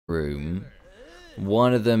room.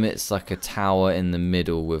 One of them, it's like a tower in the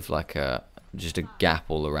middle with like just a gap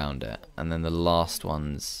all around it, and then the last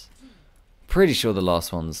one's pretty sure the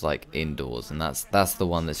last one's like indoors, and that's the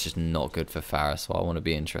one that's just not good for Farah. So I want to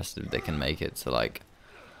be interested if they can make it to like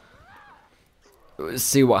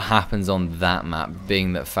see what happens on that map,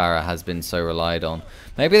 being that Farah has been so relied on.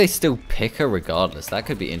 Maybe they still pick her regardless. That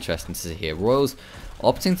could be interesting to see here. Royals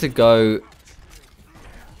opting to go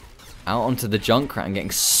out onto the Junkrat and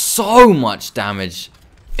getting so much damage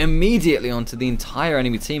immediately onto the entire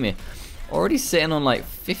enemy team here. Already sitting on like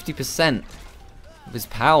 50% of his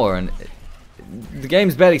power, and the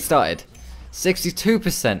game's barely started.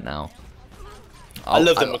 62% now. I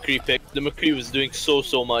love the McCree pick. The McCree was doing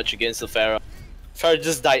so much against the Farah. Farah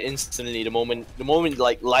just died instantly the moment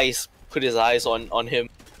like Lies put his eyes on him.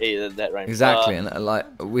 Hey, that right. Exactly, and like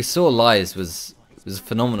we saw, Lies was a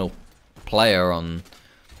phenomenal player on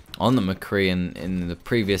the McCree in the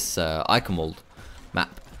previous Eichenwald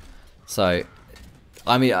map. So,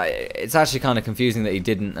 I mean, it's actually kind of confusing that he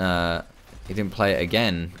didn't play it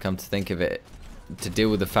again. Come to think of it, to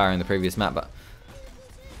deal with the Farah in the previous map, but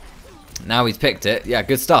now he's picked it. Yeah,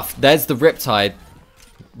 good stuff. There's the Riptide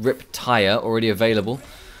already available.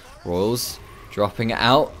 Royals dropping it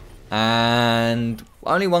out, and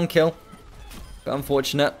only one kill. But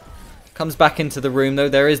unfortunate. Comes back into the room though.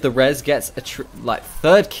 There is the res. Gets a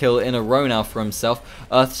third kill in a row now for himself.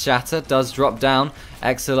 Earth Shatter does drop down.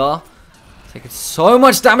 XLR taking so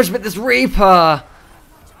much damage, but this Reaper.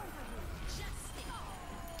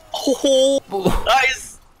 Oh,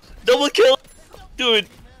 nice! Double kill, dude.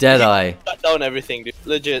 Deadeye. Cut down everything, dude.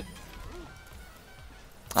 Legit.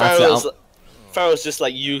 Pharaoh's just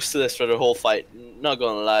like useless for the whole fight. Not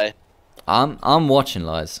gonna lie. I'm watching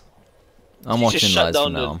Lies. I'm watching Lies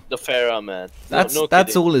from now on. The Farah, man.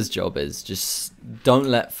 That's all his job is. Just don't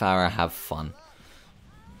let Farah have fun.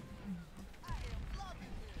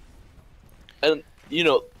 And you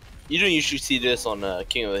know, you don't usually see this on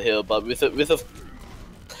King of the Hill, but with a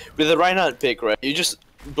Reinhardt pick, right? You're just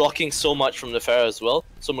blocking so much from the Farah as well.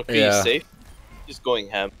 So McCree is safe. Just going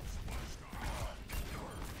ham.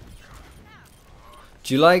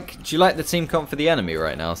 Do you like the team comp for the enemy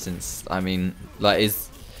right now? Since I mean, like,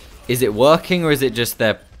 is it working, or is it just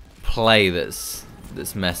their play that's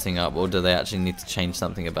messing up, or do they actually need to change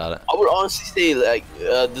something about it? I would honestly say like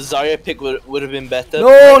the Zarya pick would have been better.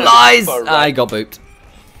 No, Lies! I got booped.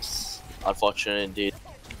 Unfortunate indeed.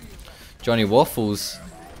 Johnny Waffles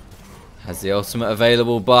has the ultimate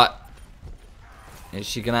available, but is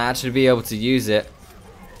she gonna actually be able to use it?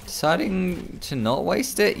 Deciding to not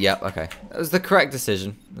waste it? Yep, okay. That was the correct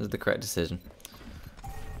decision. That was the correct decision.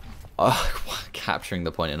 Oh, capturing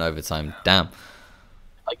the point in overtime. Damn.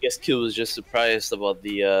 I guess Kill was just surprised about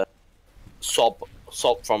the swap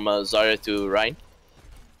from Zarya to Rein.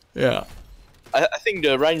 Yeah. I think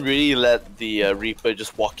the Rein really let the Reaper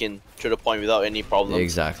just walk in to the point without any problem.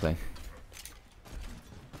 Exactly.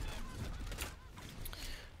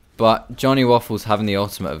 But Johnny Waffles having the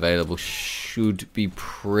ultimate available should be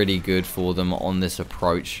pretty good for them on this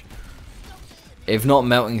approach. If not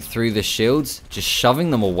melting through the shields, just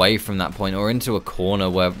shoving them away from that point or into a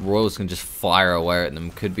corner where Royals can just fire away at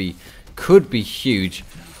them could be huge.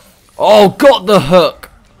 Oh, got the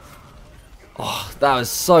hook! Oh, that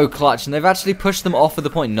was so clutch, and they've actually pushed them off of the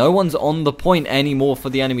point. No one's on the point anymore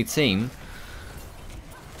for the enemy team.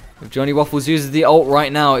 If Johnny Waffles uses the ult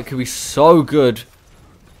right now, it could be so good.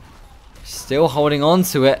 Still holding on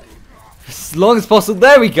to it as long as possible.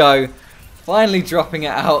 There we go. Finally dropping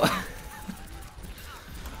it out.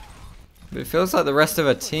 But it feels like the rest of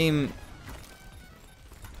her team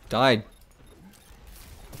died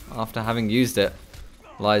after having used it.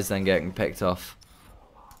 Lies then getting picked off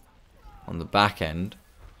on the back end.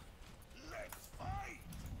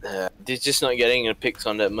 They're just not getting a picks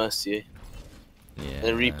on that Mercy. Yeah.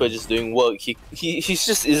 And Reaper just doing work. He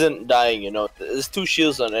just isn't dying, you know. There's two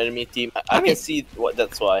shields on enemy team. I can see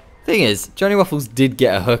that's why. Thing is, Johnny Waffles did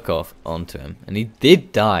get a hook off onto him, and he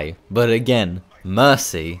did die. But again,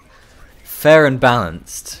 Mercy, fair and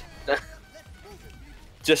balanced.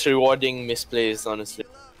 Just rewarding misplays, honestly.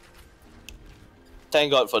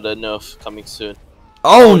 Thank God for the nerf coming soon.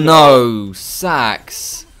 Oh no,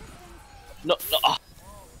 Sax. No.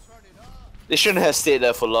 They shouldn't have stayed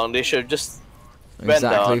there for long. They should have just.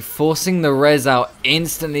 Exactly, forcing the res out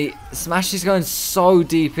instantly. Smash is going so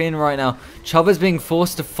deep in right now. Chubba's being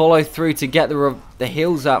forced to follow through to get the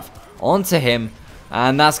heals up onto him.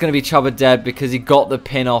 And that's going to be Chubba dead because he got the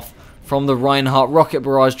pin off from the Reinhardt. Rocket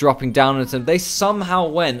Barrage dropping down on him. They somehow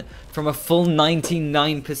went from a full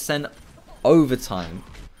 99% overtime.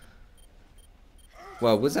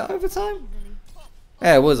 Well, was it overtime?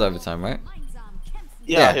 Yeah, it was overtime, right?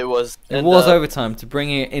 Yeah, it was. It was overtime to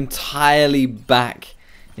bring it entirely back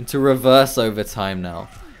into reverse overtime now.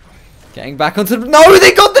 Getting back onto the... No,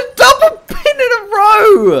 they got the double pin in a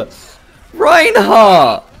row!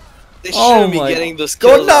 Reinhardt! They shouldn't be getting those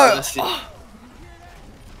kills, honestly.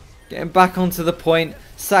 Getting back onto the point.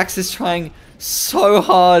 Sax is trying so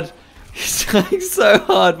hard. He's trying so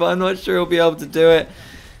hard, but I'm not sure he'll be able to do it.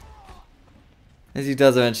 As he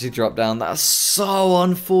does eventually drop down. That's so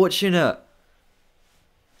unfortunate.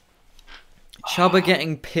 Chuba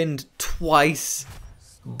getting pinned twice.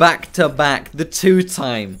 Back to back. The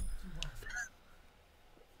 2-time.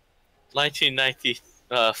 1994.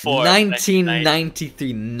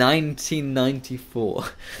 1993, 1994.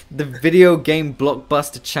 The video game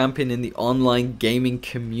blockbuster champion in the online gaming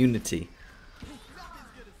community.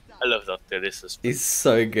 I love Dr. This. He's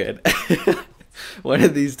so good. One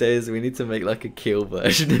of these days we need to make like a kill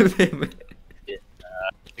version of him. Yeah,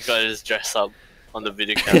 you gotta just dress up on the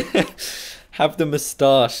video camera. Have the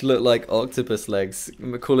moustache look like octopus legs.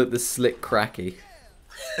 We call it the slick cracky.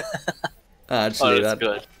 Actually, that's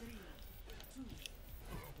good.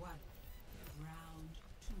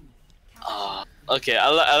 Okay,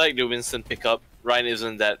 I like the Winston pickup. Ryan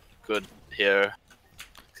isn't that good here.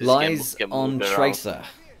 Lies on Tracer.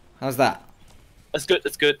 How's that? That's good.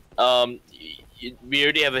 That's good. We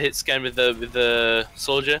already have a hit scan with the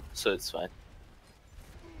soldier, so it's fine.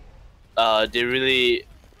 They really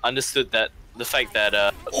understood that the fact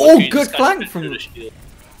that good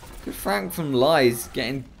flank from Lies,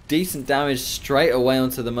 getting decent damage straight away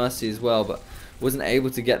onto the Mercy as well, but wasn't able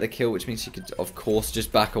to get the kill, which means she could of course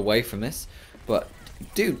just back away from this. But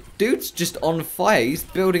dude's just on fire. He's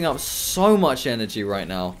building up so much energy right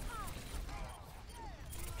now.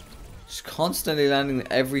 Just constantly landing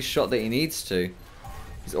every shot that he needs to.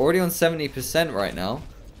 He's already on 70% right now,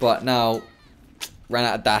 but now ran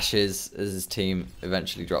out of dashes as his team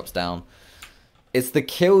eventually drops down. It's the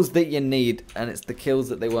kills that you need, and it's the kills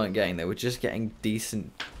that they weren't getting. They were just getting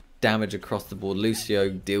decent damage across the board. Lucio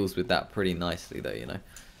deals with that pretty nicely though, you know.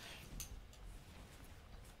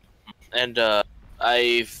 And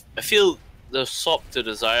I feel the swap to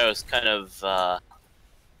the Zyra is kind of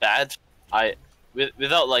bad.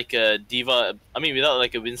 Without like a D.Va, I mean without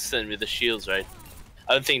like a Winston with the shields, right?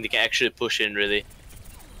 I don't think they can actually push in really.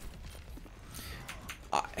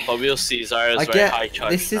 But we'll see. Zyra's very high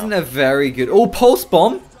charge. This isn't a very good... Oh, pulse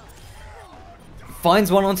bomb!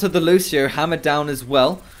 Finds one onto the Lucio, hammered down as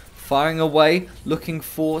well. Firing away, looking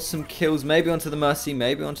for some kills. Maybe onto the Mercy,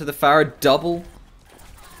 maybe onto the Pharah. Double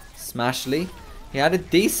Smashly. He had a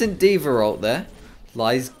decent D.Va ult there.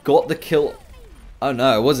 Lies got the kill. Oh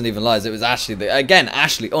no, it wasn't even Lies. It was Ashley. Again,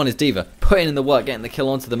 Ashley on his D.Va. Putting in the work, getting the kill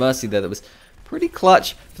onto the Mercy there. That was pretty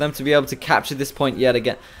clutch for them to be able to capture this point yet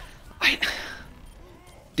again.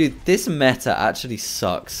 Dude, this meta actually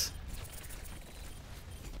sucks.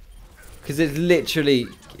 Because it's literally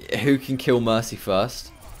who can kill Mercy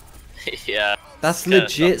first. Yeah. That's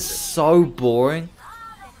legit so boring.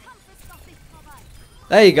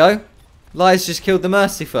 There you go. Lies just killed the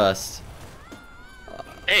Mercy first.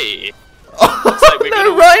 Hey. Oh like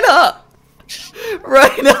no, Reinhardt!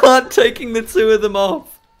 Reinhardt taking the two of them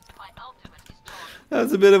off. That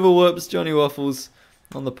was a bit of a whoops. Johnny Waffles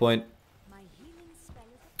on the point.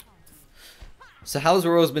 So how's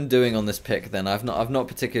Royal's been doing on this pick then? I've not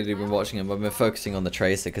particularly been watching him, but I've been focusing on the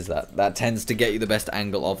Tracer because that tends to get you the best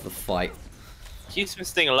angle of the fight. He's been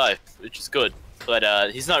staying alive, which is good,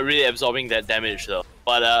 but he's not really absorbing that damage though.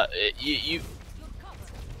 But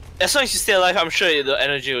as long as you stay alive, I'm sure the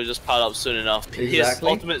energy will just pile up soon enough. Exactly. His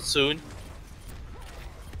ultimate soon.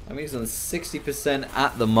 I mean, he's on 60%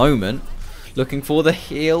 at the moment. Looking for the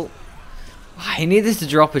heal. He needed to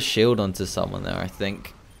drop a shield onto someone there, I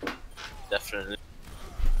think. Definitely.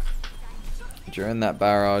 During that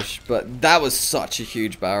barrage. But that was such a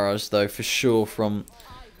huge barrage though, for sure, from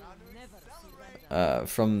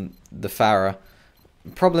the Pharah.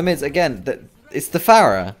 Problem is, again, that it's the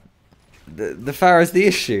Pharah. The Pharah is the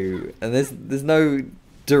issue. And there's no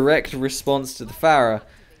direct response to the Pharah.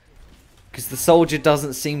 Because the soldier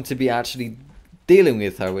doesn't seem to be actually dealing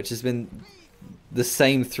with her, which has been the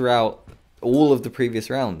same throughout all of the previous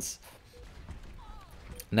rounds.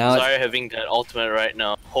 Now Zyra having that ultimate right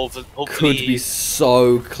now. Hopefully could be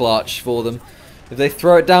so clutch for them. If they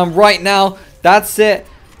throw it down right now, that's it.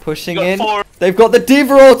 Pushing in. They've got the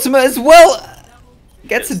D.Va ultimate as well.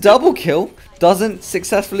 Gets a double kill. Doesn't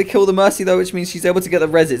successfully kill the Mercy though, which means she's able to get the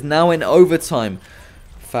res. It's now in overtime.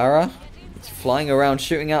 Pharah is flying around,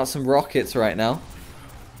 shooting out some rockets right now.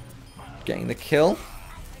 Getting the kill.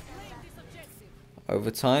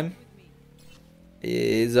 Overtime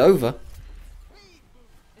is over.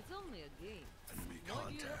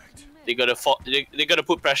 They gotta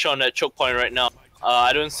put pressure on that choke point right now.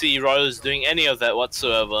 I don't see Royals doing any of that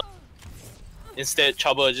whatsoever. Instead,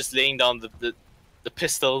 Chuba just laying down the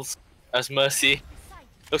pistols as mercy.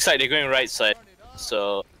 Looks like they're going right side,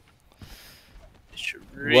 so they should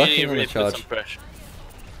really put some pressure.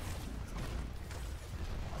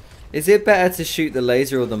 Is it better to shoot the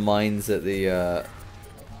laser or the mines at the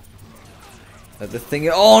thing?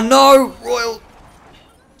 Oh no, Royal!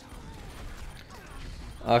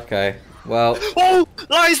 Okay, well. Oh,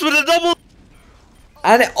 nice with a double.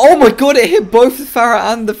 And oh my god, it hit both the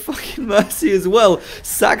Pharah and the fucking Mercy as well.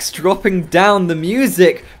 Sax dropping down the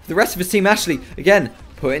music. The rest of his team, Ashley, again,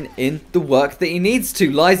 putting in the work that he needs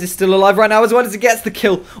to. Lies is still alive right now as well as he gets the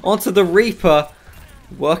kill onto the Reaper.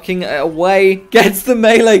 Working away, gets the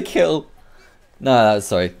melee kill. No,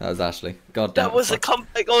 that was Ashley. God damn. That was a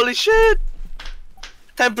comeback, holy shit.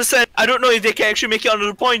 10%. I don't know if they can actually make it onto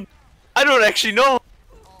the point. I don't actually know.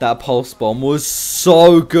 That pulse bomb was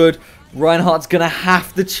so good. Reinhardt's gonna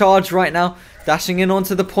have to charge right now. Dashing in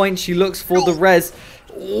onto the point. She looks for the res.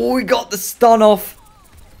 Oh, we got the stun off.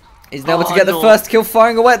 He's able to get the first kill,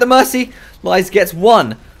 firing away at the Mercy. Lies gets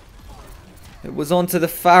one. It was onto the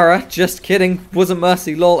Pharah. Just kidding. Wasn't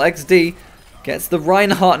Mercy. Lol XD. Gets the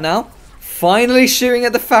Reinhardt now. Finally shooting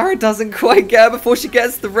at the Pharah. Doesn't quite get her before she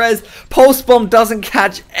gets the res. Pulse bomb doesn't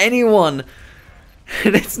catch anyone.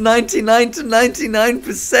 And it's 99 to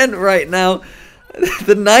 99% right now.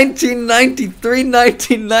 The 1993,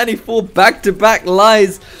 1994 back-to-back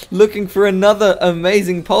Lies looking for another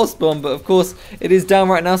amazing pulse bomb. But of course, it is down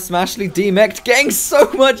right now. Smashly demeched, getting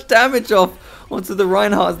so much damage off onto the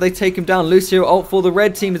Reinhardt as they take him down. Lucio ult for the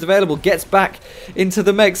red team is available. Gets back into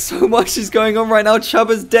the mech. So much is going on right now.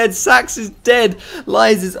 Chuba's dead. Sax is dead.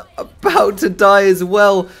 Lies is about to die as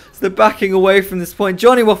well. So they're backing away from this point.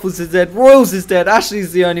 Johnny Waffles is dead. Royals is dead.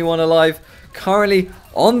 Ashley's the only one alive. Currently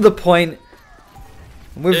on the point.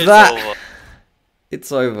 With it's that, over.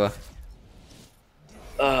 It's over.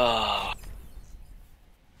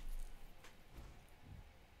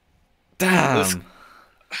 Damn.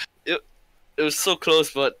 It was so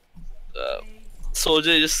close, but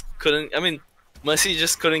Soldier just couldn't. I mean, Mercy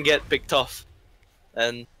just couldn't get picked off,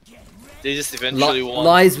 and they just eventually won.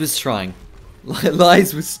 Lies was trying.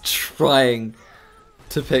 Lies was trying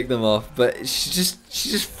to pick them off, but she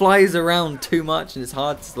just flies around too much, and it's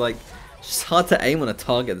hard to like. It's just hard to aim on a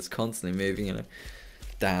target that's constantly moving, you know.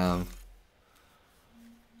 Damn.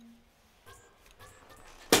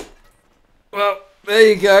 Well,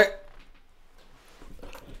 there you go.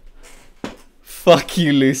 Fuck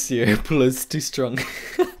you, Lucio. Plus too strong.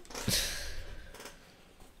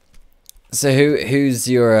 So who's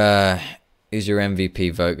your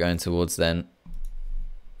MVP vote going towards then?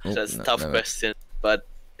 That's a tough question, but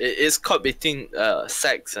it's caught between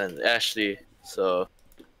Sax and Ashley, so.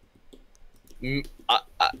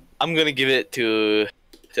 I'm gonna give it to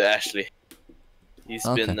Ashley. He's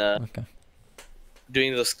been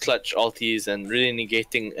doing those clutch ultis and really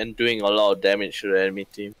negating and doing a lot of damage to the enemy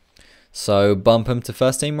team. So bump him to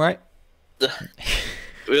first team, right?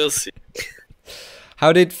 We'll see.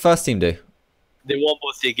 How did first team do? They won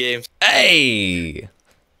both their games. Hey!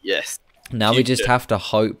 Yes. Now we just have to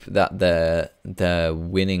hope that their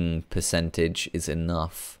winning percentage is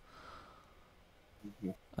enough.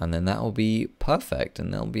 And then that will be perfect,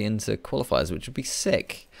 and they'll be into qualifiers, which would be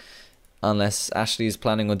sick. Unless Ashley is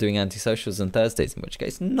planning on doing anti-socials on Thursdays, in which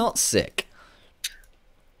case, not sick.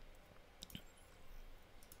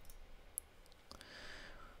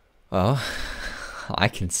 Well, I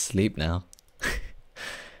can sleep now.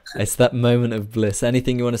 It's that moment of bliss.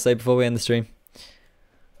 Anything you want to say before we end the stream?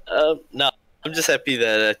 No. I'm just happy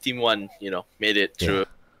that Team 1, made it through. Yeah.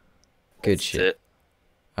 Good shit.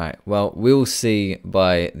 Alright, well, we'll see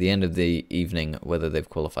by the end of the evening whether they've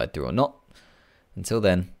qualified through or not. Until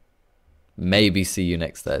then, maybe see you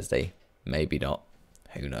next Thursday. Maybe not.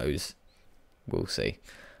 Who knows? We'll see.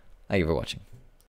 Thank you for watching.